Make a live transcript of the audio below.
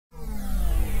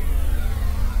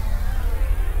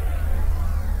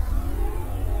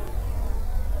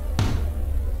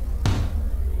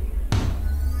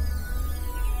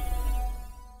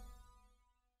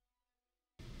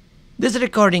This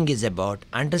recording is about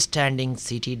understanding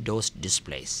CT dose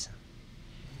displays.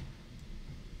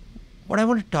 What I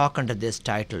want to talk under this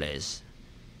title is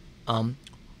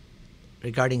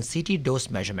regarding CT dose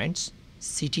measurements,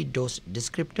 CT dose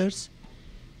descriptors,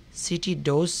 CT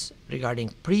dose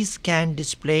regarding pre-scan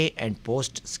display and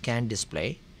post-scan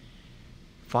display.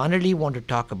 Finally, want to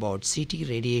talk about CT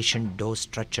radiation dose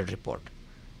structure report.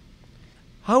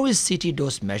 How is CT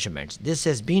dose measurements? This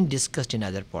has been discussed in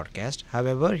other podcasts.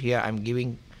 However, here I'm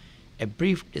giving a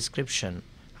brief description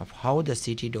of how the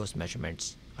CT dose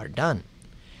measurements are done.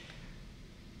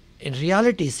 In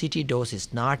reality, CT dose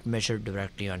is not measured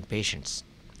directly on patients.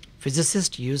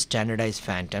 Physicists use standardized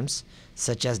phantoms,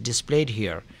 such as displayed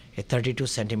here, a 32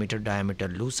 centimeter diameter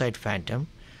lucite phantom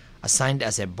assigned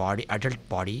as a adult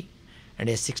body, and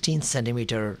a 16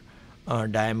 centimeter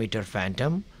diameter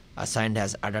phantom assigned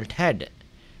as adult head.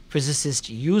 Physicists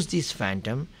use this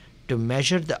phantom to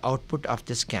measure the output of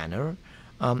the scanner.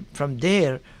 From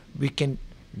there, we can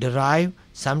derive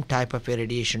some type of a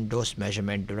radiation dose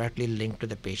measurement directly linked to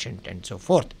the patient and so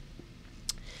forth.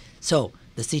 So,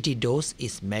 the CT dose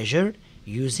is measured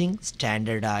using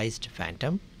standardized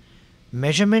phantom.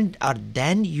 Measurements are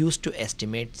then used to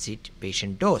estimate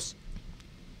patient dose.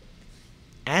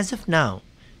 As of now,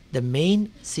 the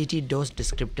main CT dose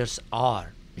descriptors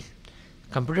are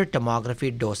computed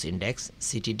tomography dose index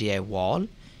 (CTDI wall)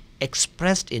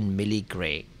 expressed in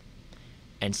milligray,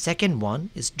 and second one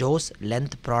is dose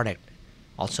length product,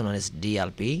 also known as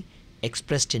DLP,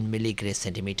 expressed in milligray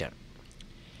centimeter.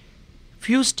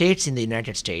 Few states in the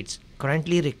United States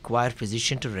currently require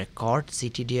physician to record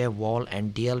CTDI wall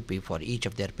and DLP for each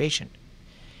of their patient,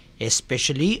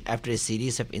 especially after a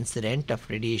series of incident of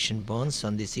radiation burns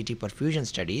on the CT perfusion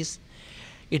studies.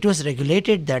 It was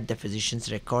regulated that the physicians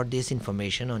record this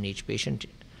information on each patient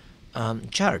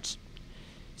charts.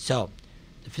 So,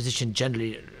 the physician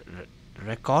generally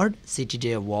record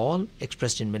CTDI wall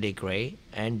expressed in milligray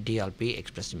and DLP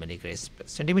expressed in milligray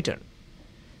centimeter.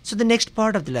 So, the next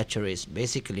part of the lecture is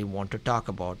basically want to talk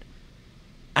about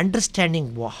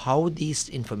understanding how this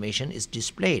information is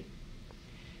displayed.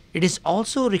 It is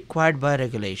also required by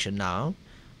regulation now.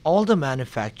 All the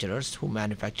manufacturers who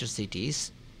manufacture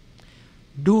CTs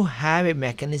do have a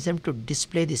mechanism to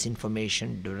display this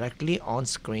information directly on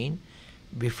screen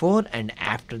before and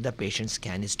after the patient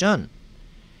scan is done.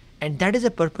 And that is the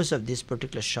purpose of this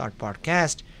particular short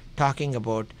podcast, talking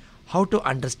about how to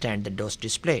understand the dose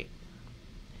display.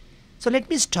 So let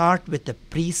me start with the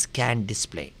pre-scan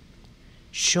display.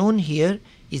 Shown here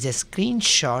is a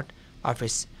screenshot of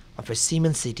a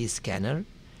Siemens CT scanner,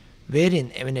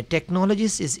 wherein when a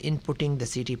technologist is inputting the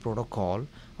CT protocol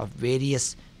of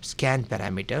various scan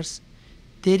parameters,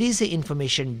 there is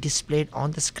information displayed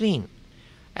on the screen.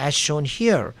 As shown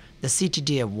here, the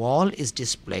CTDI wall is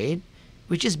displayed,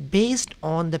 which is based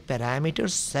on the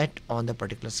parameters set on the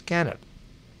particular scanner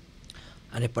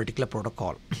and a particular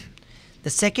protocol. The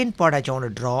second part I want to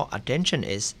draw attention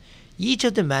is each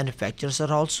of the manufacturers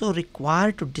are also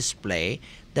required to display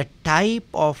the type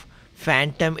of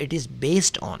phantom it is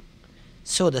based on.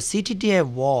 So the CTDI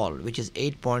wall, which is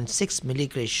 8.6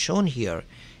 milligray shown here,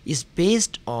 is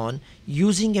based on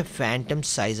using a phantom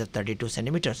size of 32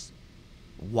 centimeters.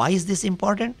 Why is this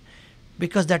important?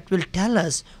 Because that will tell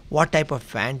us what type of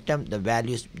phantom the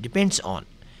values depends on.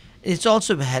 It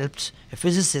also helps a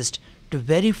physicist to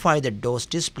verify the dose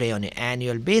display on an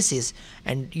annual basis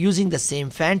and using the same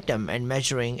phantom and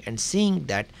measuring and seeing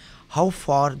that how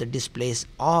far the displays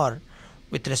are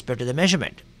with respect to the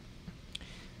measurement.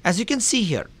 As you can see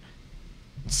here,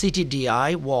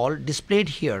 CTDI wall displayed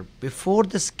here before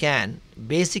the scan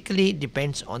basically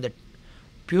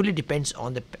purely depends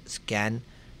on the scan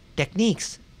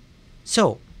techniques.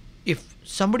 So if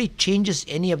somebody changes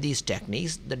any of these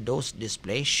techniques, the dose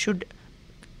display should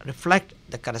reflect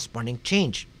the corresponding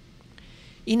change.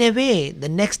 In a way, the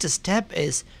next step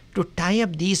is to tie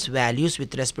up these values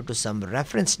with respect to some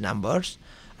reference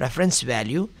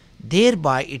value.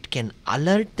 Thereby, it can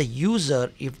alert the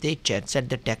user if they set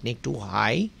the technique too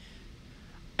high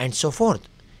and so forth.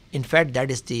 In fact,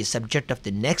 that is the subject of the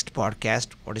next podcast,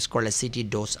 what is called a CT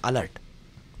dose alert.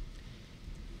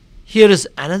 Here is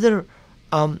another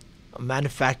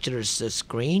manufacturer's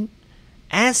screen.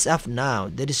 As of now,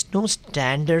 there is no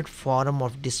standard form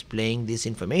of displaying this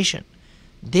information.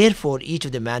 Therefore, each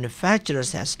of the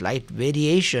manufacturers has slight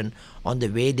variation on the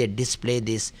way they display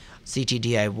this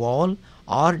CTDI wall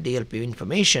or DLP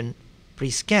information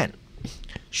pre-scan.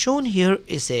 Shown here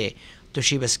is a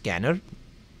Toshiba scanner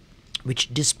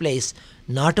which displays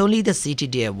not only the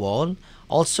CTDI wall,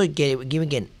 also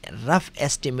giving a rough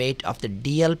estimate of the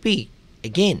DLP.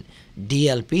 Again,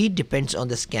 DLP depends on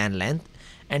the scan length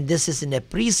and this is in a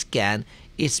pre-scan.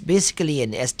 It's basically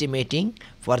an estimating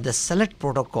for the select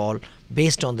protocol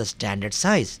based on the standard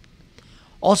size.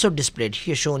 Also displayed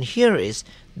here, shown here, is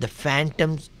the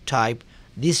phantom type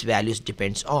these values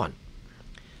depends on.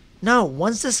 Now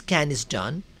once the scan is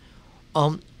done,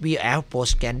 we have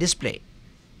post-scan display.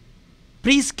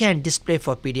 Pre-scan display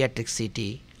for pediatric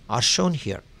CT are shown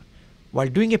here. While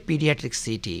doing a pediatric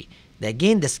CT,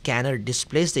 again the scanner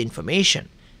displays the information.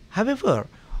 However,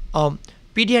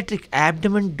 pediatric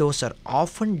abdomen dose are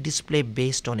often displayed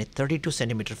based on a 32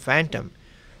 centimeter phantom.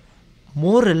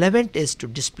 More relevant is to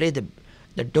display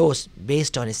the dose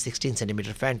based on a 16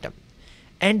 centimeter phantom.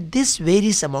 And this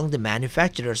varies among the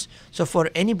manufacturers. So for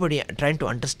anybody trying to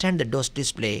understand the dose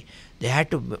display, they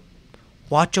had to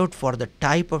watch out for the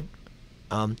type of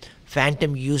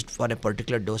phantom used for a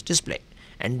particular dose display,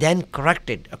 and then correct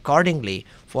it accordingly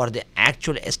for the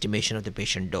actual estimation of the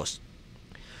patient dose.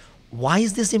 Why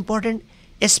is this important?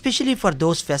 Especially for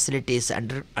those facilities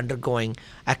undergoing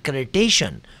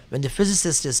accreditation. When the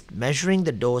physicist is measuring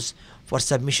the dose for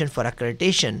submission for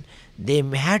accreditation, they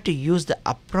may have to use the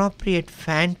appropriate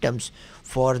phantoms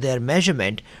for their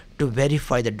measurement to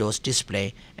verify the dose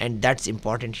display, and that's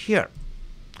important here.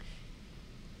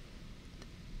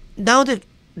 Now the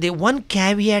one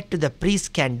caveat to the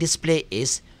pre-scan display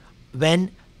is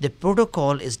when the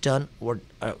protocol is done with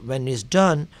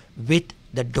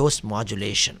the dose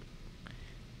modulation.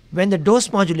 When the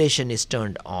dose modulation is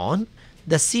turned on,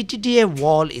 the CTDA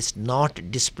wall is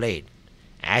not displayed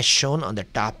as shown on the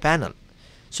top panel.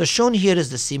 So shown here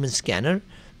is the Siemens scanner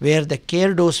where the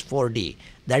care dose 4D,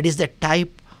 that is the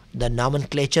type, the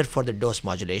nomenclature for the dose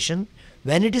modulation.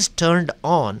 When it is turned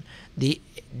on, the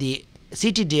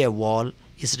CTDA wall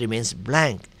remains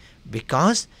blank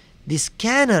because the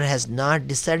scanner has not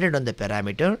decided on the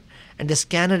parameter, and the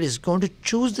scanner is going to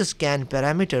choose the scan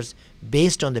parameters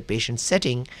based on the patient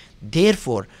setting.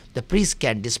 Therefore, the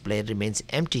pre-scan display remains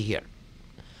empty here.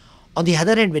 On the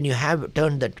other hand, when you have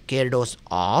turned the care dose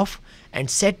off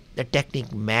and set the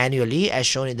technique manually as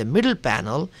shown in the middle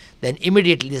panel, then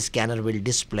immediately the scanner will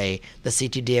display the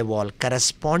CTDA wall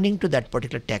corresponding to that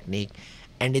particular technique,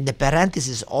 and in the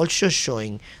parenthesis also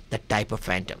showing the type of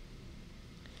phantom.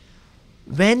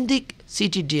 When the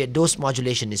CTDA dose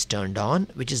modulation is turned on,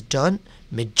 which is done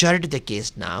majority of the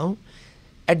case now,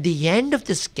 at the end of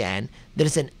the scan there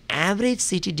is an average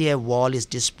CTDA wall is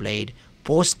displayed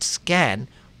post scan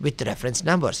with reference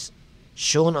numbers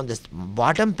shown on the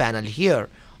bottom panel here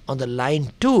on the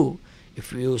line 2.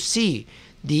 If you see,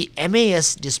 the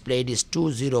MAS displayed is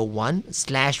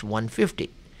 201/150.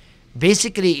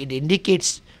 Basically it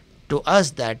indicates to us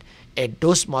that a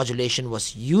dose modulation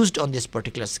was used on this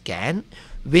particular scan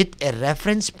with a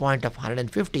reference point of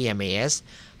 150 MAS.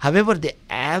 However, the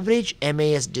average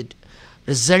MAS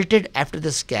resulted after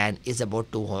the scan is about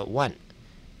 201,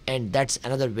 and that's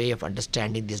another way of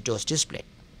understanding this dose display.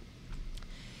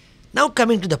 Now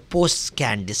coming to the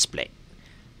post-scan display.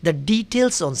 The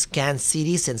details on scan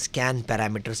series and scan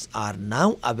parameters are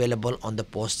now available on the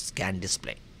post-scan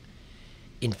display.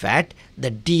 In fact, the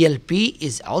DLP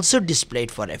is also displayed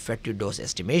for effective dose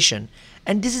estimation,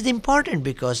 and this is important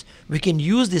because we can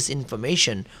use this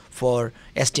information for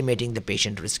estimating the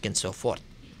patient risk and so forth.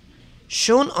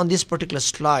 Shown on this particular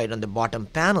slide on the bottom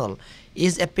panel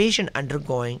is a patient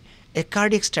undergoing a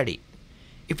cardiac study.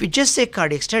 If we just say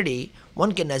cardiac study,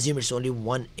 one can assume it's only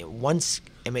one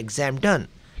exam done.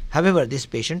 However, this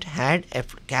patient had a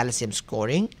calcium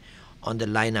scoring on the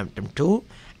line item 2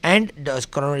 and does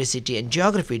coronary CT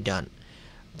angiography done.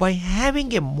 By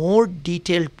having a more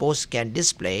detailed post-scan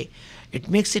display, it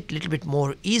makes it a little bit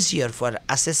more easier for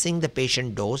assessing the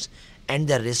patient dose and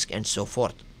the risk and so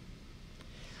forth.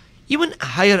 Even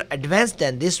higher advanced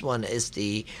than this one is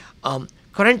the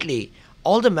currently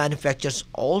all the manufacturers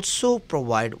also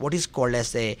provide what is called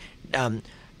as a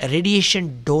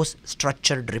radiation dose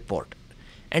structured report,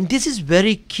 and this is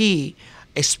very key,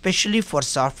 especially for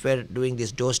software doing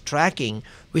this dose tracking,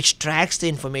 which tracks the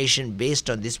information based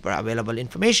on this available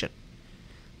information.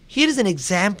 Here is an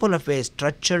example of a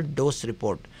structured dose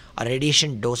report, a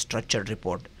radiation dose structured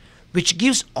report, which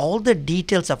gives all the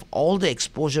details of all the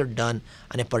exposure done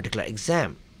on a particular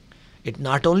exam. It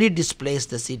not only displays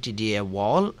the CTDA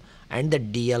wall and the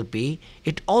DLP,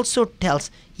 it also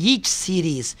tells each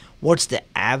series what's the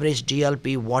average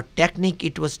DLP, what technique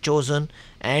it was chosen,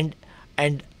 and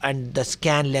the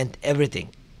scan length, everything.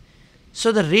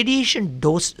 So the radiation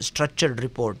dose structured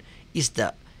report is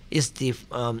the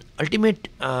ultimate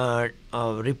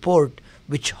report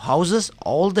which houses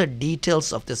all the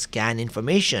details of the scan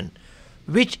information,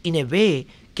 which in a way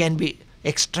can be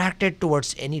extracted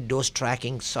towards any dose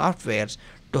tracking softwares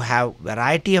to have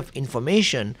variety of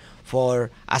information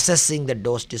for assessing the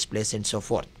dose displays and so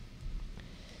forth.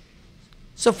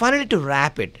 So finally, to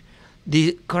wrap it,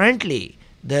 currently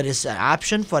there is an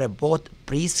option for a both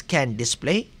pre-scan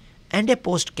display and a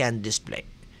post-scan display.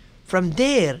 From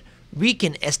there, we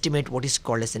can estimate what is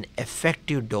called as an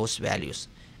effective dose values,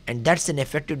 and that's an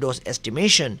effective dose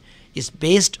estimation is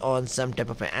based on some type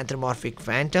of an anthropomorphic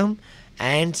phantom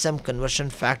and some conversion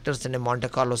factors in a Monte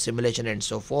Carlo simulation and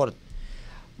so forth.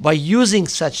 By using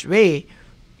such way,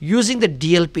 using the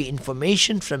DLP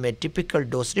information from a typical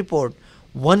dose report,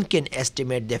 one can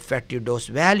estimate the effective dose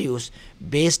values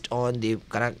based on the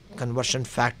conversion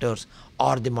factors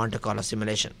or the Monte Carlo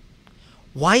simulation.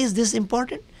 Why is this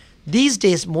important? These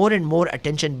days, more and more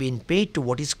attention being paid to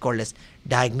what is called as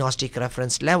diagnostic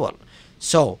reference level.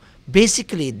 So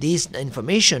basically, this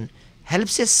information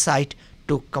helps a site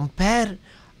to compare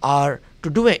or to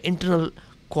do an internal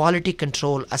quality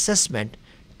control assessment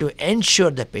to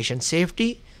ensure the patient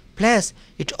safety. Plus,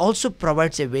 it also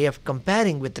provides a way of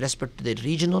comparing with respect to the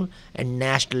regional and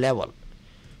national level.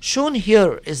 Shown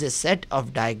here is a set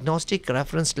of diagnostic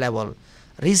reference level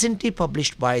recently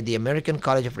published by the American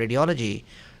College of Radiology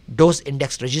dose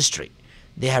index registry.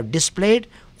 They have displayed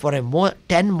for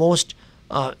 10 most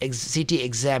CT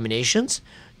examinations,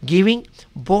 giving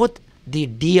both the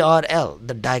DRL,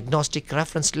 the diagnostic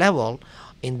reference level,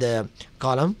 in the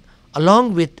column,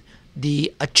 along with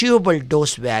the achievable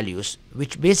dose values,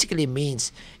 which basically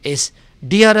means is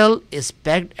DRL is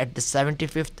pegged at the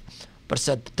 75th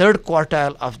third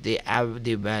quartile of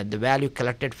the value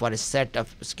collected for a set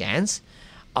of scans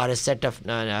or a set of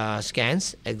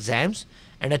exams,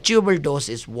 and achievable dose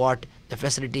is what the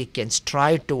facility can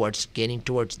strive towards gaining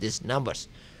towards these numbers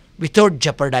without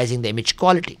jeopardizing the image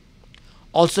quality.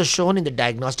 Also shown in the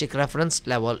diagnostic reference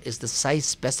level is the size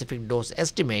specific dose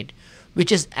estimate,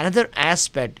 which is another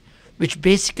aspect which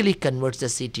basically converts the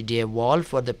CTDA wall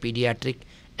for the pediatric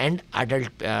and adult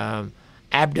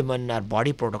abdomen or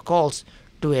body protocols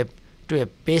to a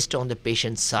based on the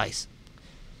patient's size.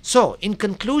 So in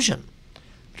conclusion,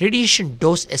 radiation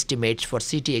dose estimates for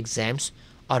CT exams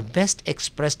are best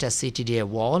expressed as CTDA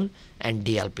wall and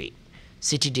DLP.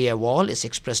 CTDA wall is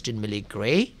expressed in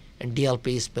milligray and DLP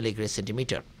is milligray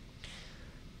centimeter.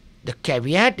 The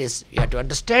caveat is you have to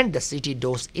understand the CT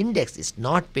dose index is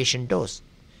not patient dose.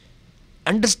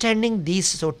 Understanding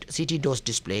these CT dose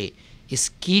display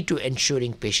is key to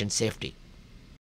ensuring patient safety.